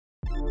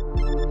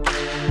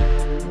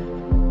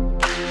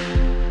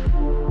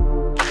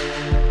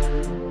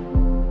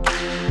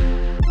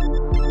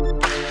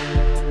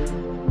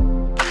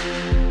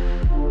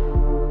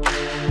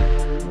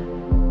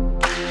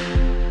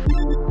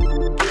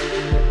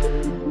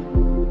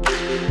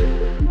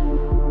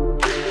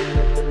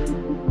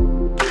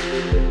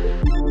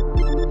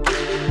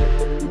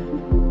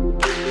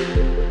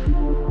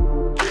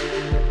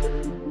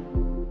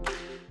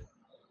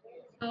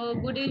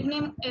Good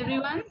evening,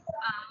 everyone.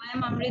 I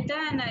am Amrita,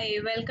 and I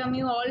welcome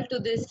you all to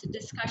this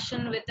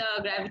discussion with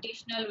a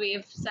gravitational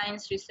wave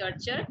science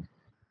researcher.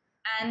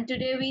 And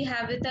today we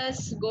have with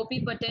us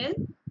Gopi Patel,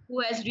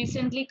 who has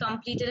recently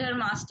completed her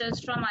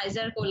master's from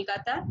IISER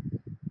Kolkata.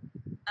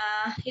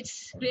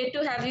 It's great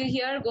to have you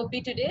here,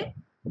 Gopi, today,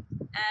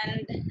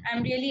 and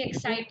I'm really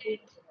excited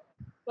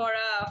for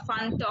a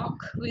fun talk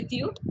with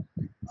you.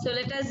 So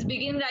let us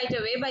begin right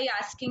away by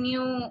asking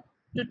you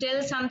to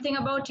tell something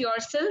about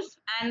yourself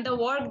and the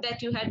work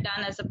that you had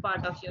done as a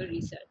part of your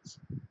research.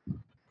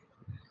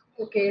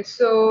 Okay,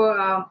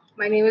 so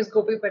my name is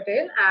Gopi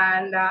Patel,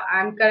 and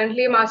I'm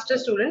currently a master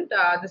student.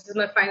 This is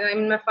my final. I'm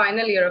in my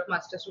final year of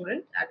master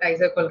student at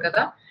IISER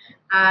Kolkata,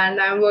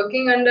 and I'm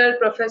working under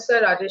Professor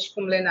Rajesh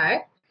Kumble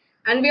Nayak,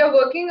 and we are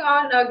working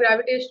on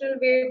gravitational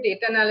wave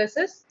data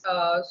analysis,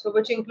 so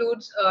which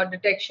includes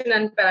detection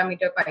and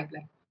parameter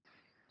pipeline.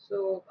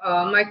 So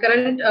my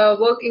current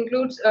work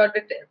includes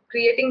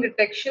creating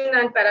detection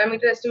and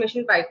parameter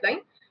estimation pipeline.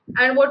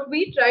 And what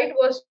we tried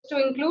was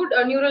to include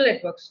neural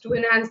networks to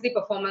enhance the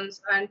performance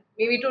and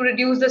maybe to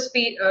reduce the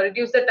speed,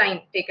 reduce the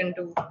time taken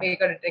to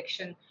make a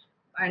detection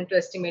and to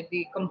estimate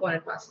the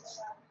component masses.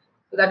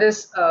 So that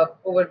is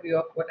overview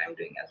of what I'm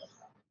doing as of now.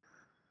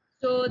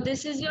 So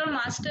this is your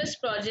master's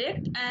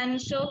project,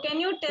 and so can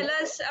you tell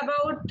us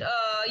about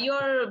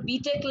your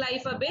BTech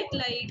life a bit?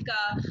 Like,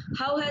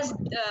 how has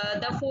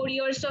the 4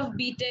 years of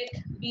BTech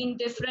been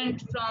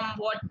different from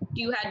what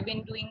you had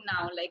been doing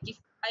now? Like, if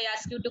I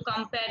ask you to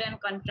compare and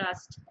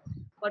contrast,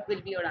 what will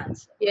be your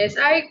answer? Yes,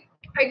 I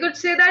could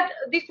say that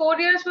the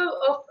 4 years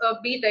of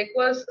BTech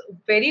was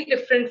very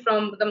different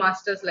from the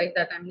master's life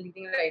that I'm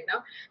leading right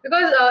now,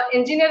 because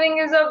engineering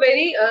is a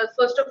very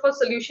first of all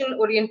solution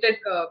oriented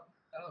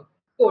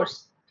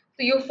course.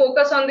 So you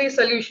focus on the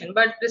solution,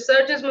 but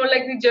research is more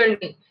like the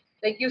journey.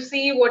 Like you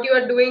see what you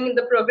are doing,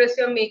 the progress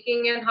you're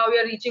making, and how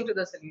you're reaching to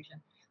the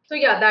solution. So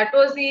yeah, that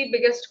was the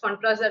biggest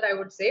contrast that I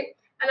would say.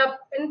 And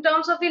in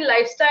terms of the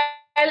lifestyle,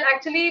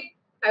 actually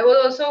I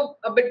was also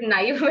a bit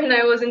naive when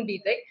I was in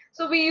BTech.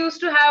 So we used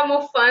to have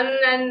more fun,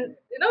 and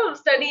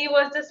study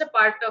was just a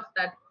part of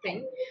that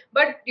thing.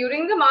 But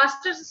during the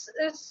masters,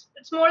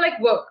 it's more like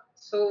work.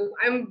 So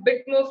I'm a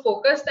bit more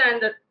focused,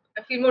 and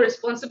I feel more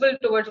responsible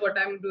towards what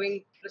I'm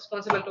doing,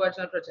 responsible towards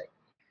my project.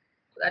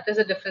 So that is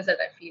a difference that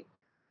I feel.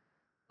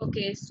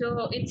 Okay,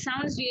 so it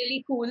sounds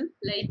really cool.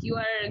 Like you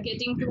are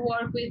getting to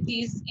work with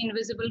these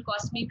invisible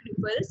cosmic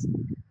ripples.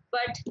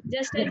 But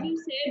just as you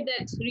said,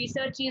 that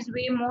research is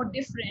way more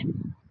different.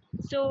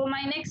 So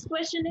my next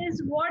question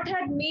is, what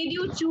had made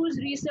you choose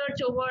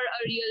research over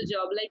a real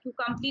job? Like you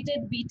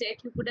completed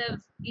BTech, you could have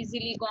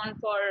easily gone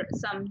for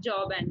some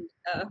job, and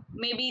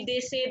maybe they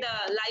say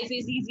the life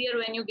is easier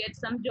when you get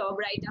some job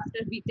right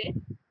after BTech.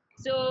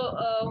 So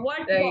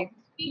what Right.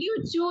 did you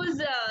choose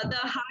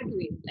the hard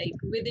way,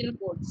 like within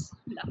quotes,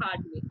 the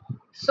hard way?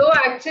 So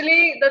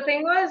actually, the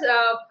thing was,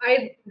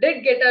 I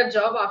did get a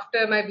job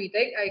after my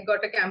BTech. I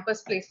got a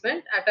campus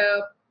placement at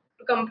a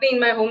company in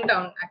my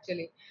hometown,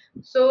 actually.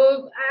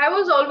 So I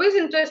was always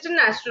interested in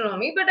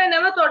astronomy, but I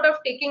never thought of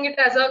taking it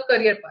as a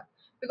career path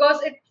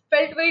because it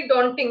felt very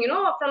daunting.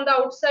 From the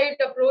outside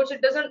approach,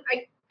 it doesn't.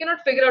 I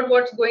cannot figure out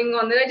what's going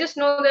on there. I just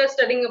know they're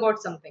studying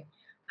about something.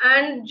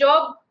 And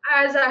job,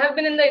 as I have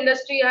been in the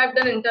industry, I have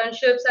done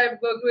internships, I've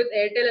worked with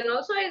Airtel, and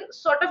also I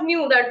sort of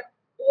knew that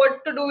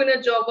what to do in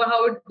a job or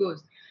how it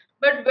goes.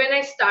 But when I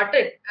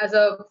started as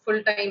a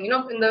full time,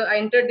 I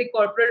entered the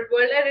corporate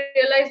world, I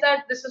realized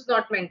that this is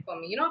not meant for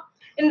me.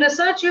 In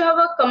research, you have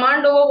a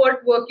command over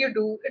what work you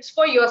do. It's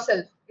for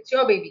yourself. It's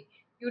your baby.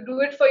 You do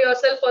it for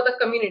yourself, for the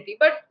community.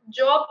 But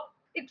job,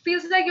 it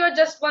feels like you are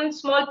just one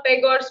small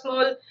peg or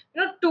small,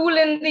 tool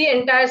in the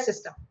entire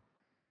system.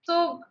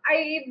 So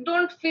I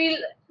don't feel,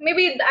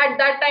 maybe at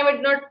that time I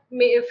did not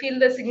feel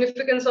the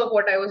significance of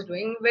what I was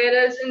doing.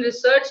 Whereas in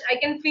research, I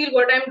can feel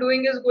what I'm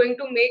doing is going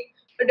to make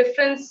a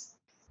difference,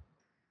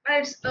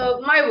 and it's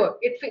my work.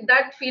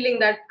 That feeling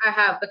that I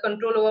have the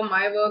control over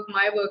my work,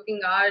 my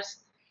working hours,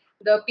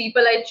 the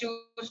people I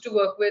choose to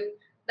work with.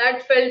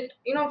 That felt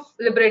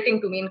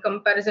liberating to me in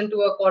comparison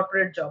to a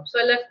corporate job. So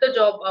I left the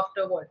job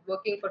after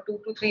working for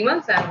 2 to 3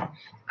 months, and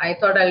I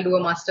thought I'll do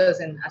a master's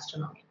in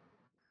astronomy.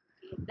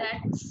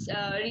 That's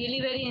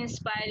really very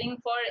inspiring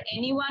for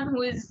anyone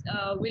who is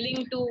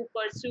willing to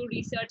pursue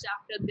research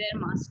after their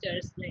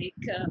masters.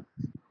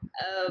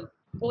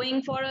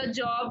 Going for a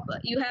job,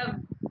 you have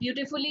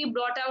beautifully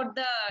brought out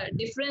the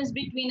difference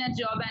between a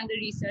job and the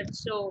research.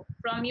 So,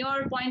 from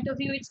your point of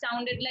view, it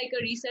sounded like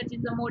a research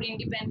is a more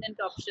independent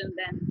option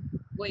than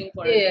going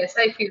for a job. Yes,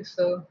 I feel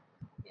so.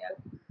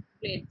 Yeah.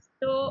 Great.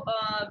 So,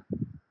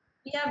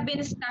 we have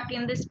been stuck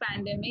in this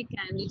pandemic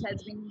and it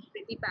has been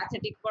pretty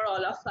pathetic for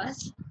all of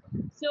us.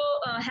 So,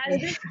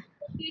 has this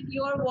affected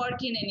your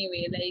work in any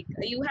way?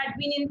 Like, you had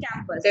been in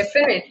campus.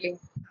 Definitely.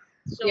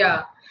 So,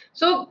 Yeah.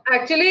 So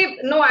actually,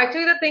 no,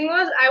 actually the thing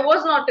was I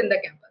was not in the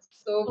campus.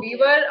 So we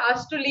okay, were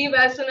asked to leave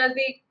as soon as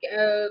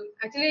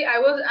actually I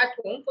was at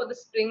home for the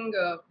spring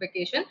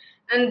vacation,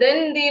 and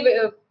then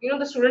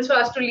the students were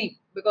asked to leave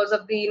because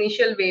of the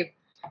initial wave.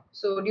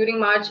 So during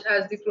March,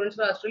 as the students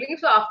were asked to leave.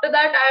 So after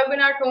that, I have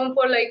been at home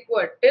for like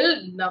what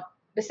till now,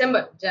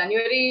 December,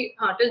 January,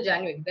 till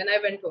January. Then I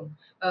went home,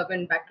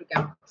 went back to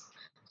campus.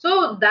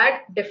 So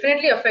that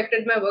definitely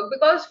affected my work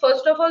because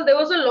first of all, there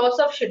was a loss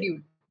of schedule,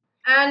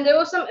 and there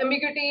was some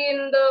ambiguity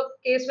in the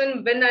case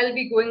when I'll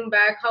be going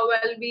back, how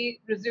I'll be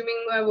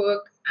resuming my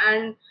work,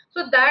 and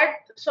so that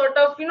sort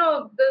of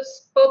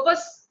this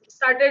purpose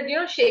started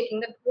shaking.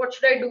 That what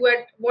should I do,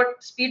 at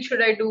what speed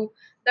should I do?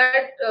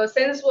 That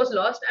sense was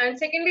lost, and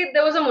secondly,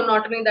 there was a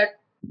monotony that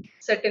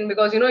set in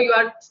because you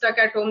are stuck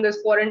at home.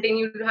 There's quarantine.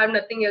 You have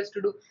nothing else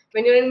to do.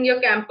 When you're in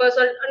your campus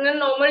or in a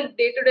normal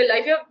day-to-day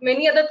life, you have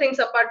many other things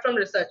apart from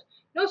research.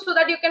 So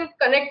that you can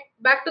connect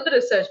back to the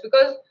research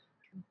because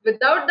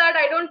without that,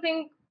 I don't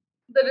think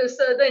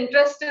the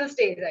interest still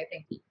stays, I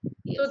think.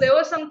 So yes. there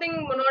was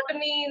something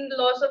monotony in the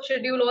loss of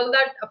schedule, all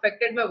that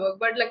affected my work.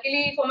 But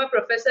luckily for my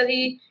professor,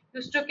 he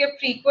used to keep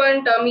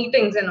frequent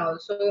meetings and all.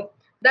 So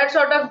that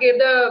sort of gave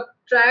the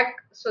track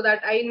so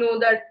that I know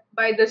that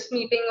by this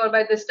meeting or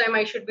by this time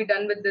I should be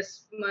done with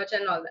this much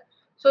and all that.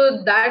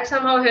 So that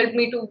somehow helped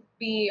me to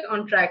be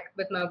on track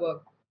with my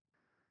work.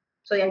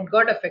 So yeah, it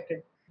got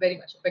affected, very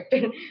much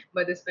affected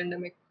by this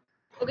pandemic.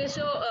 Okay,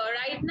 so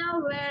right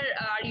now, where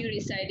are you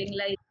residing?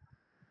 Like,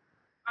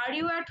 are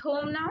you at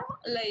home now?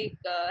 Like,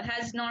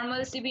 has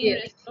normalcy been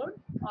Yes. restored?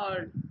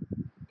 Or,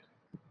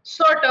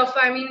 Sort of.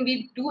 I mean,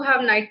 we do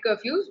have night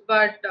curfews,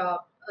 but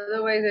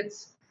otherwise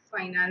it's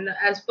fine. And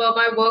as per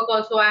my work,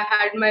 also I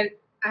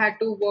had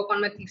to work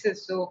on my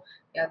thesis, so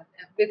yeah,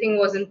 everything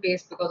was in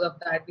pace because of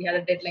that. We had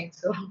a deadline,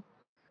 so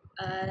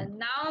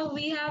now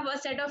we have a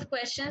set of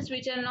questions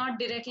which are not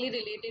directly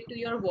related to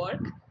your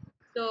work.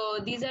 So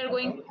these are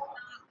going to okay,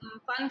 be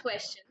some fun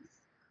questions.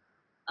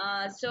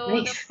 So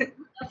nice.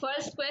 the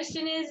first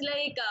question is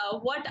like,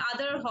 what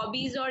other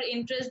hobbies or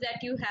interests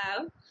that you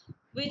have,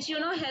 which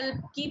help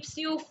keeps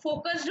you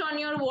focused on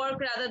your work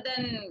rather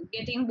than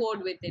getting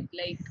bored with it.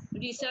 Like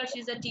research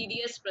is a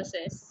tedious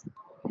process,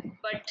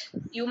 but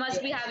you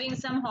must be Yes. having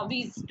some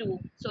hobbies too,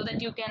 so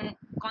that you can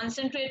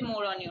concentrate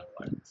more on your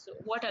work. So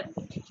what are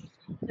they?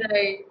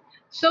 Right.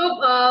 So,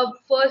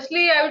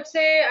 firstly, I would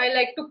say I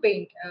like to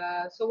paint.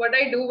 So, what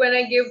I do when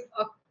I give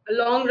a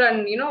long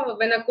run,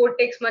 when a code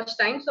takes much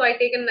time, so I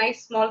take a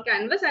nice small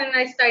canvas and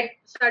I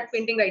start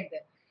painting right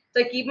there.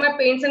 So, I keep my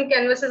paints and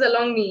canvases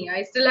along me.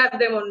 I still have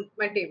them on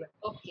my table.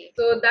 Okay.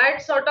 So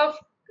that sort of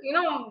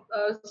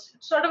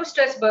sort of a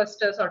stress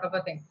buster sort of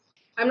a thing.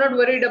 I'm not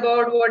worried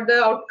about what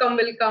the outcome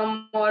will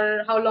come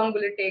or how long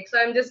will it take. So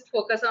I'm just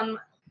focused on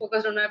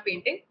my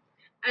painting.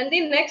 And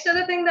the next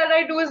other thing that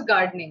I do is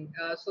gardening.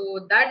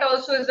 So that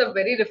also is a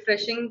very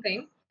refreshing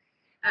thing.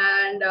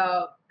 And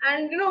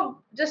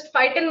just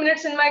 5-10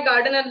 minutes in my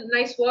garden, a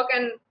nice walk,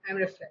 and I'm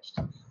refreshed.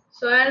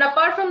 So and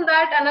apart from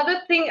that,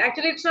 another thing,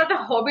 actually it's not a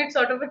hobby, it's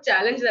sort of a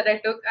challenge that I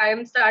took.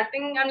 I'm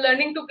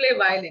learning to play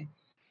violin.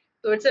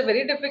 So it's a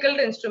very difficult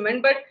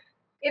instrument, but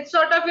it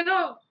sort of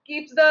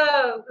keeps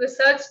the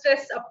research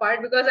stress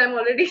apart because I'm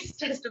already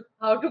stressed of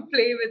how to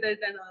play with it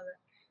and all that.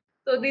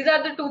 So these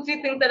are the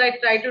 2-3 things that I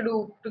try to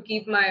do to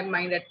keep my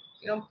mind at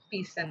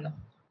peace and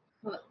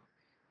all.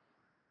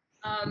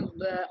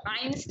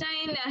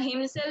 Einstein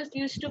himself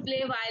used to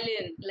play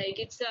violin. Like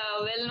it's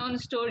a well-known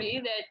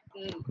story that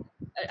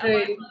apart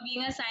Really from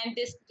being a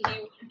scientist, he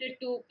wanted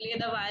to play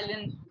the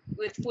violin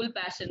with full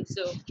passion.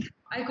 So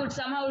I could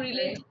somehow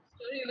relate right. his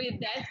story with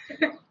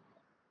that.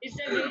 It's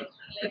a great thing.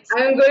 Like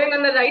I'm going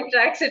on the right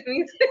tracks. It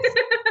means.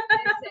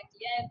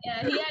 yes, exactly.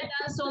 And he had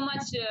done so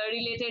much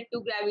related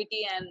to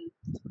gravity and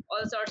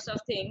all sorts of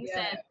things.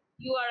 And Yeah.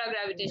 you are a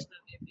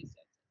gravitational wave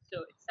researcher,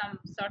 so it's some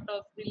sort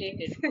of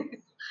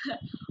related.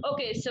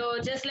 Okay, so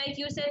just like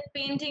you said,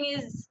 painting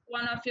is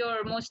one of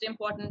your most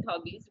important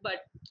hobbies, but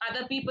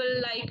other people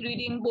like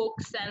reading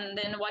books and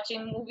then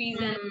watching movies.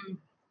 And Hmm.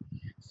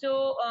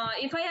 so,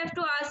 if I have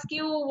to ask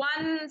you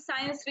one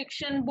science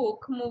fiction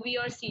book, movie,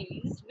 or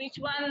series, which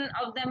one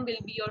of them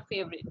will be your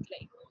favorite?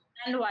 Like,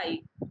 and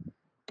why?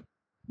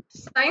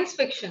 Science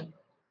fiction.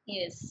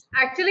 Yes.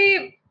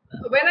 Actually,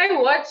 when I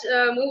watch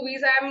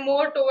movies, I'm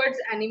more towards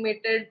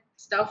animated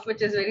stuff,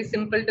 which is very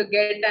simple to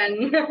get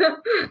and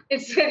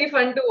it's very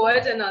fun to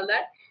watch and all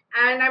that.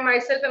 And I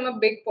myself am a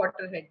big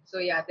Potterhead, so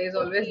yeah, there's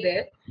always Okay.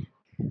 there.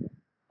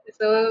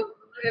 So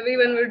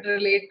everyone would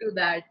relate to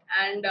that.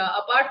 And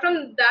apart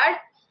from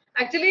that,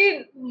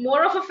 actually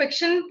more of a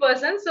fiction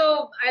person.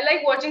 So I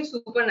like watching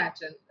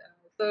Supernatural.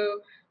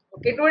 So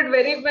it would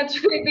very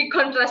much be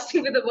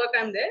contrasting with the work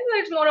I'm there. So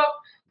it's more of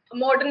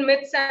modern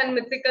myths and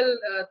mythical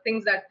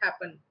things that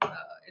happen.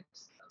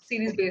 It's a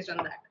series based on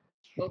that.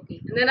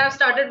 Okay. And then I've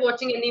started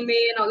watching anime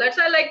and all that.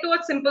 So I like to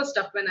watch simple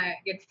stuff when I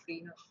get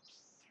free.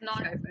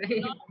 not Sci-fi.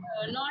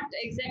 not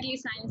exactly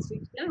science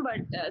fiction,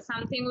 but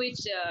something which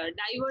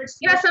diverts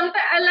you. Yeah,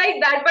 sometimes I like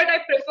that, but I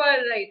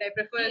prefer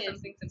Yes,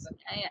 something yes,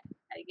 simple.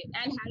 I get.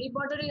 And Harry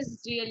Potter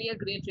is really a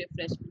great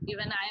refreshment.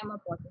 Even I am a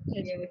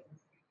Potterhead.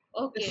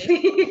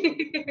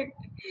 Okay.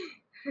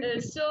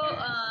 Yes.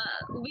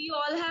 We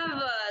all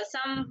have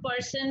some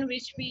person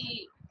which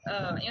we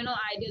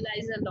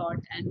idealize a lot,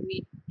 and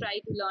we try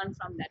to learn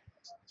from that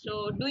person.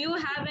 So do you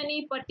have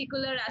any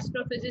particular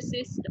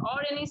astrophysicist or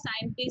any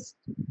scientist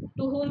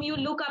to whom you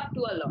look up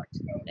to a lot,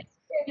 like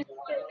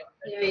inspired?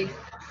 Yeah.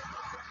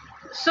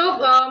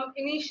 So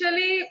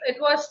initially, it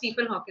was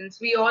Stephen Hawking's.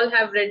 We all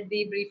have read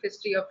the Brief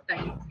History of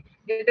Time.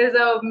 It is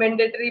a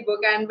mandatory book,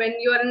 and when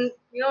you are in,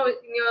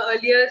 in your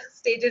earlier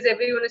stages,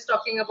 everyone is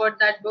talking about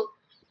that book.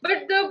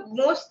 But the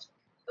most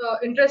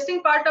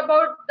interesting part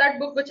about that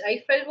book, which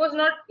I felt was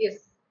not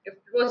is it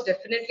was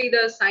definitely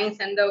the science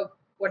and the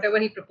whatever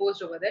he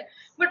proposed over there,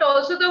 but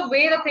also the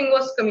way the thing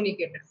was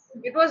communicated.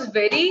 It was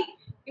very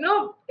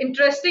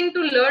interesting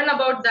to learn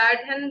about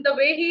that, and the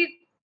way he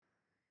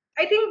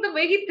I think the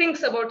way he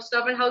thinks about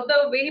stuff and how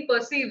the way he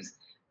perceives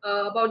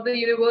about the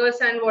universe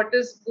and what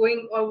is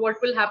going or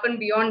what will happen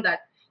beyond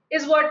that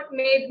is what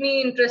made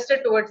me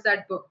interested towards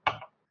that book.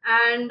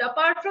 And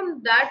apart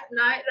from that,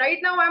 right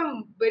now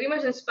I'm very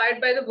much inspired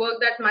by the work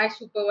that my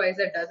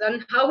supervisor does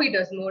and how he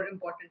does, more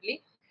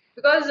importantly,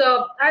 because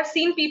I've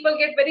seen people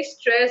get very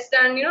stressed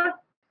and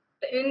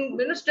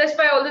stressed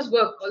by all this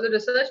work. All the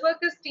research work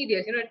is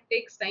tedious, it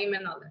takes time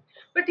and all that.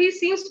 But he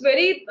seems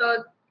very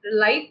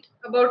light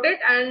about it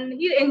and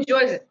he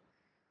enjoys it.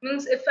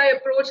 Means if I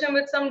approach him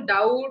with some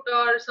doubt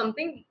or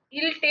something,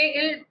 he'll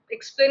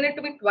explain it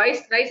to me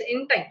twice, thrice,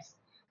 in times.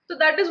 So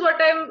that is what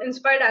I'm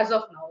inspired as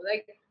of now.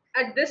 Like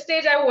at this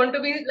stage, I want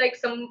to be like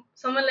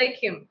someone like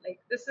him. Like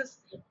this is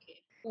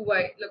Okay. who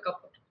I look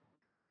up to.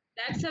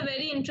 That's a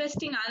very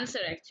interesting answer,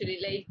 actually.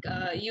 Like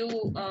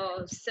you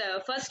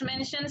first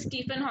mentioned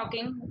Stephen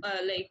Hawking.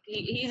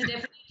 He's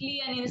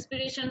definitely an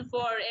inspiration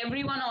for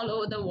everyone all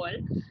over the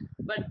world.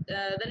 But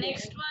the Yeah.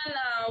 next one,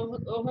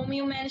 whom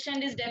you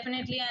mentioned, is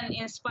definitely an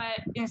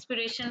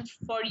inspiration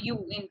for you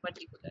in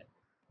particular.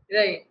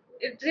 Right.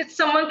 It's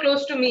someone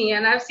close to me,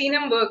 and I've seen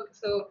him work.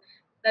 So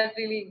that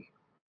really,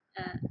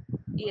 Uh,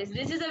 yes,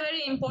 this is a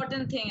very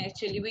important thing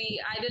actually. We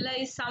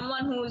idolize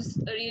someone who's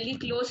really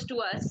close to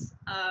us,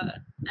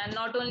 and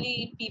not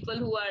only people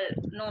who are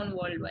known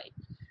worldwide.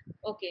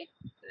 Okay.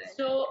 right.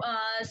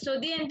 So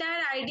the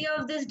entire idea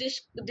of this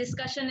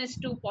discussion is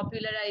to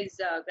popularize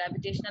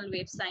gravitational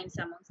wave science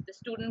amongst the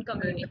student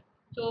Right. community.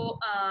 So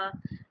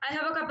I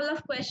have a couple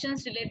of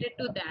questions related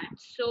to that.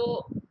 So,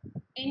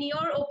 in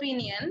your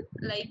opinion,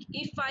 like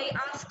if I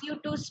ask you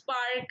to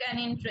spark an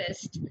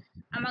interest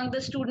among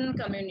the student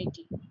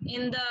community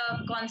in the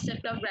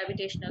concept of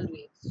gravitational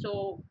waves, so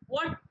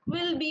what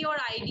will be your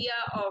idea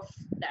of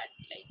that?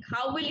 Like,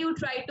 how will you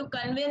try to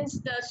convince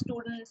the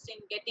students in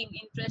getting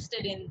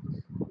interested in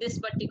this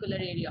particular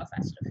area of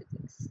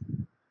astrophysics?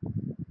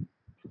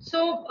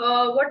 So,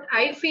 what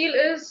I feel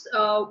is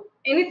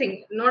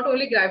anything, not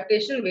only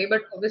gravitational wave,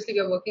 but obviously we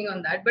are working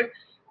on that. But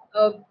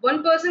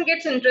one person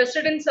gets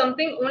interested in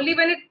something only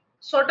when it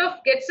sort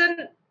of gets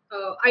an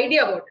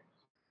idea about it.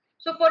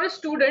 So, for a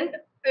student,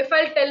 if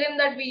I'll tell him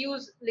that we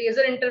use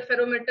laser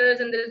interferometers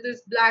and there is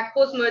this black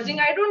holes merging,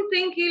 I don't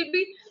think he'll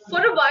be, for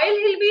a while,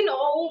 he'll be in,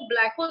 oh,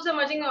 black holes are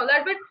merging and all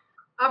that. But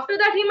after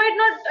that, he might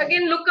not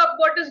again look up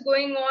what is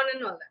going on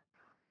and all that.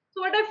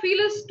 So what I feel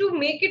is to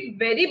make it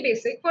very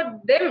basic for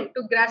them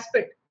to grasp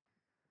it.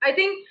 I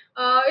think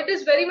it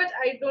is very much.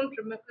 I don't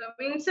remember.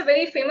 I mean, it's a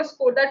very famous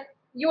quote that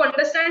you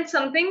understand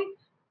something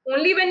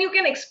only when you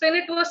can explain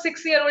it to a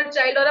 6-year-old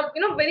child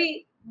or a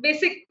very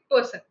basic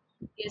person.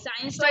 Yes, So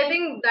I Einstein.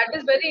 think that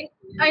is very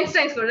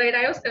Einstein's quote, right?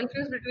 I was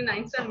confused between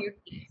Einstein and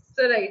Newton. Yes.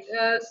 So right.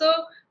 So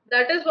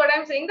that is what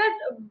I'm saying, that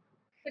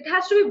it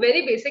has to be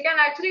very basic. And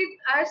actually,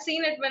 I have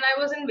seen it when I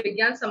was in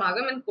Vigyan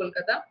Samagam in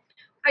Kolkata.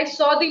 I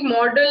saw the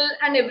model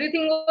and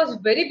everything was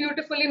very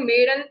beautifully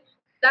made, and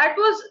that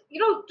was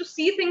to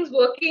see things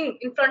working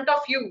in front of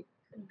you.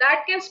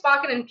 That can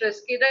spark an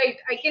interest, okay, right?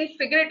 I can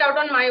figure it out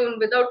on my own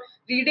without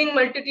reading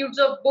multitudes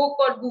of book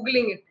or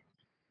googling it.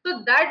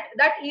 So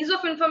that ease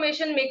of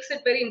information makes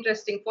it very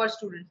interesting for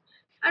students.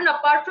 And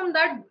apart from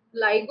that,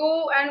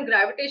 LIGO and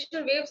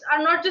gravitational waves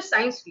are not just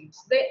science fields.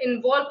 They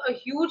involve a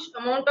huge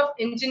amount of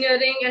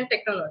engineering and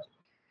technology.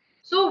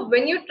 So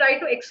when you try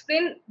to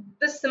explain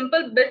the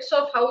simple bits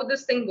of how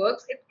this thing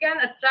works, it can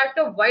attract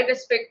a wide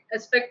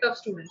aspect of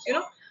students,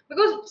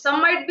 because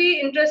some might be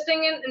interested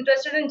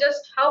in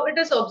just how it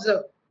is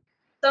observed.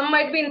 Some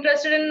might be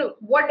interested in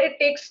what it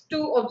takes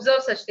to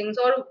observe such things,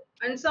 or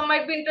and some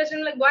might be interested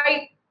in like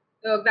why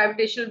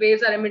gravitational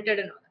waves are emitted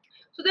and all that.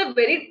 So they're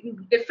very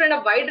different,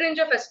 a wide range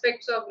of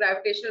aspects of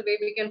gravitational wave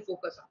we can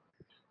focus on.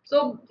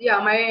 So yeah,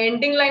 my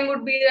ending line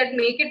would be that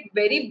make it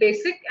very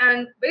basic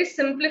and very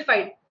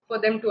simplified for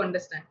them to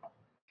understand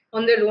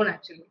on their own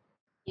actually.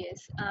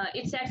 Yes,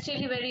 it's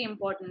actually very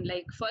important.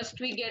 Like first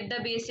we get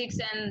the basics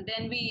and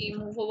then we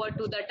move over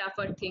to the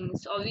tougher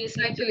things.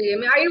 Obviously, Actually, I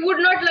mean, I would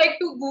not like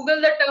to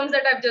Google the terms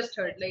that I've just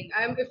heard. Like,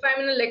 if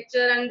I'm in a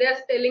lecture and they're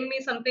telling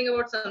me something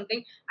about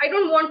something, I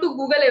don't want to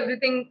Google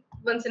everything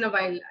once in a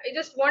while. I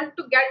just want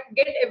to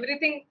get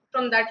everything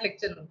from that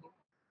lecture only.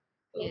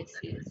 So, yes,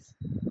 yes.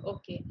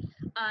 Okay.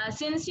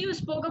 Since you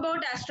spoke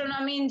about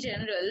astronomy in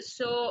general,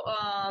 so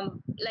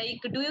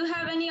like, do you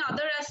have any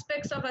other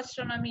aspects of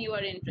astronomy you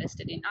are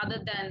interested in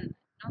other than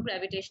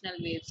gravitational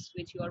waves,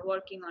 which you are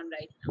working on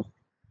right now?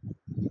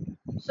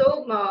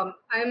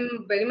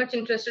 I'm very much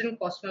interested in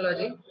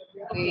cosmology,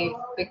 the Okay.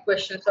 big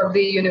questions of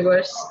the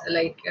universe.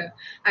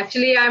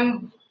 Actually,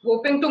 I'm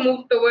hoping to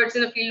move towards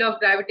in the field of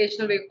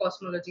gravitational wave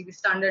cosmology, the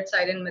standard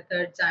siren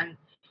methods and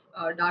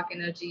dark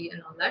energy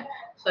and all that.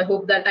 So I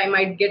hope that I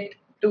might get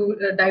to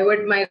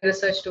divert my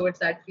research towards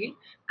that field.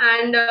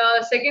 And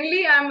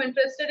secondly, I'm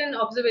interested in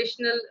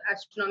observational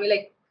astronomy,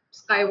 like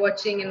sky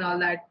watching and all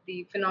that,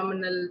 the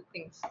phenomenal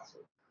things. So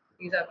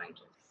these are my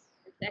interests.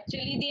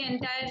 Actually, the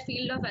entire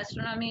field of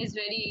astronomy is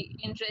very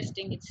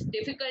interesting. It's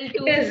difficult It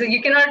to. is.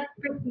 You cannot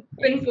Yes.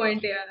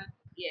 pinpoint. Yeah.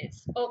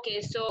 Yes. Okay.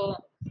 So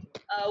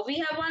we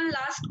have one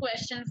last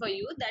question for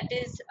you that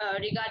is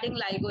regarding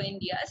LIGO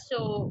India.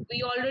 So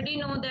we already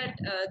know that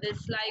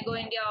this LIGO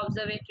India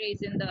observatory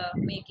is in the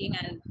making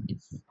and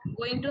it's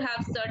going to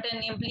have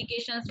certain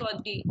implications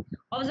for the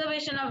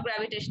observation of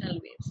gravitational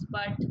waves.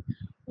 But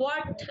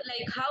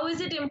how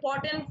is it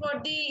important for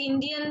the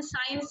Indian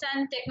science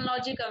and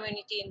technology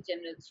community in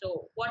general?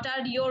 So what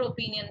are your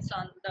opinions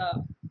on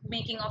the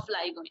making of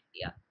LIGO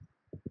India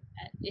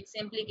and its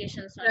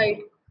implications on Right.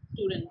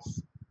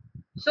 students?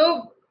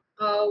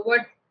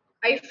 What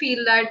I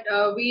feel that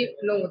we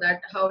know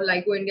that how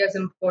LIGO India is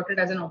important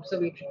as an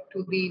observatory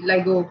to the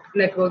LIGO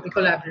network, the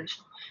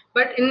collaboration.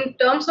 But in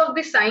terms of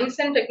the science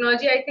and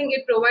technology, I think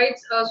it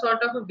provides a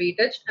sort of a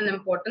weightage and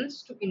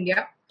importance to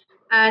India,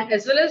 and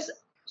as well as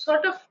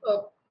sort of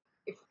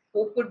if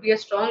hope would be a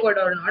strong word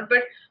or not,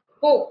 but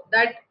hope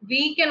that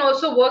we can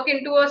also work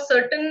into a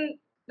certain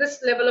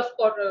this level of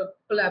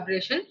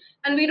collaboration,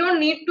 and we don't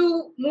need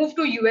to move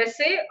to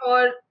USA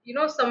or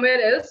somewhere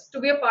else to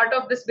be a part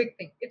of this big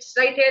thing. It's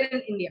right here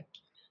in India.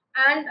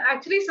 And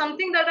actually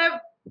something that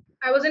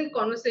I was in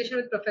conversation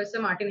with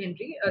Professor Martin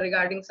Henry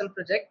regarding some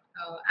project,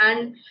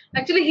 and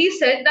actually he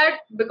said that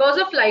because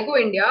of LIGO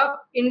India,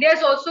 India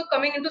is also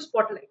coming into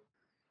spotlight.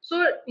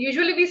 So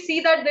usually we see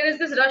that there is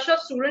this rush of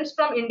students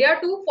from India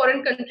to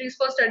foreign countries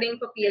for studying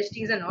for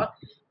PhDs and all.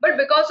 But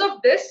because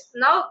of this,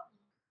 now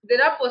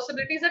there are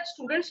possibilities that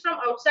students from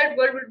outside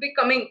world will be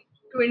coming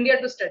to India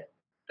to study,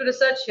 to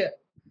research here.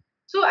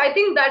 So I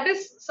think that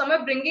is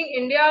somewhere bringing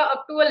India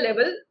up to a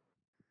level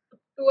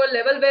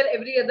where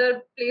every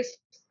other place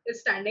is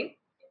standing.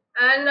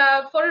 And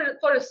for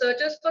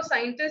researchers, for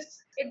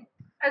scientists, it,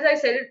 as I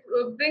said,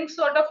 it brings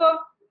sort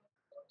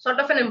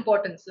of an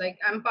importance. Like,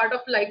 I'm part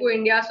of LIGO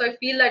India, so I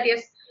feel that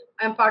yes,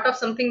 I'm part of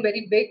something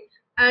very big.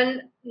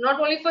 And not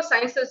only for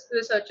science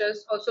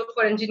researchers, also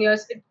for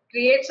engineers, it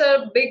creates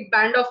a big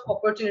band of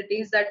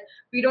opportunities that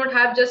we don't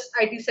have just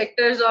IT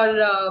sectors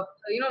or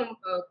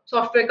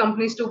software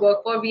companies to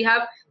work for. We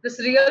have this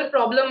real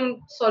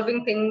problem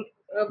solving thing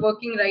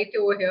working right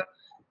over here.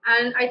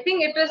 And I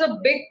think it is a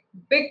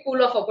big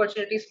pool of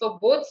opportunities for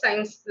both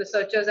science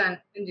researchers and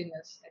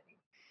engineers. I think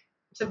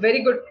it's a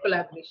very good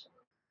collaboration.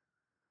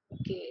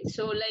 Okay,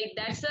 so like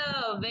that's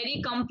a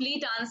very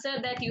complete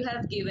answer that you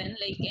have given.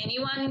 Like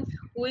anyone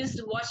who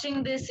is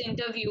watching this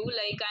interview,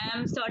 like I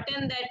am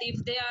certain that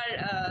if they are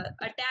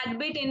a tad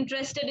bit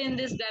interested in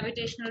this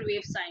gravitational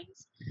wave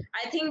science,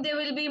 I think they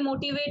will be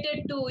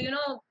motivated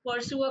to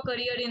pursue a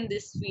career in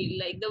this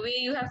field. Like the way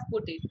you have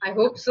put it. I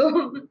hope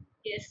so.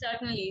 Yes,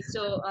 certainly.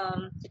 So,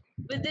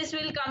 with this,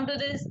 we'll come to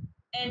this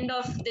end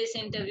of this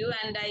interview,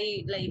 and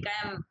I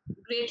am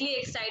greatly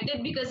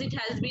excited because it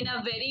has been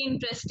a very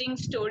interesting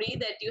story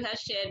that you have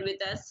shared with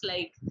us.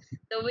 Like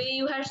the way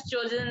you have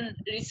chosen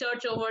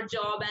research over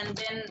job, and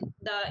then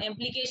the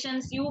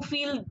implications you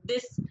feel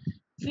this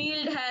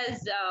field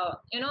has,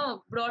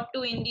 brought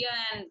to India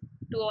and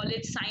to all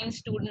its science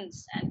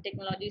students and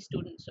technology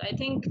students. So I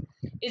think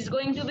it's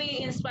going to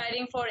be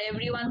inspiring for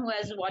everyone who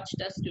has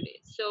watched us today.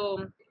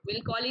 So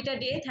we'll call it a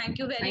day. Thank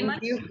you very Thank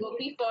much, you.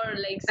 Gopi, for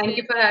like Thank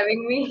you for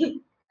having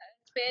me.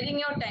 sparing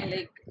your time.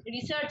 Like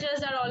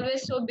researchers are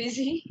always so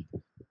busy,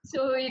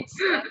 so it's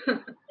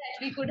that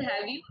we could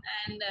have you.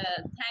 And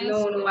thanks.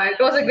 No, no, it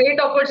was a great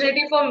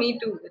opportunity for me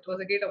too. It was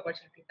a great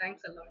opportunity.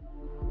 Thanks a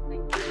lot.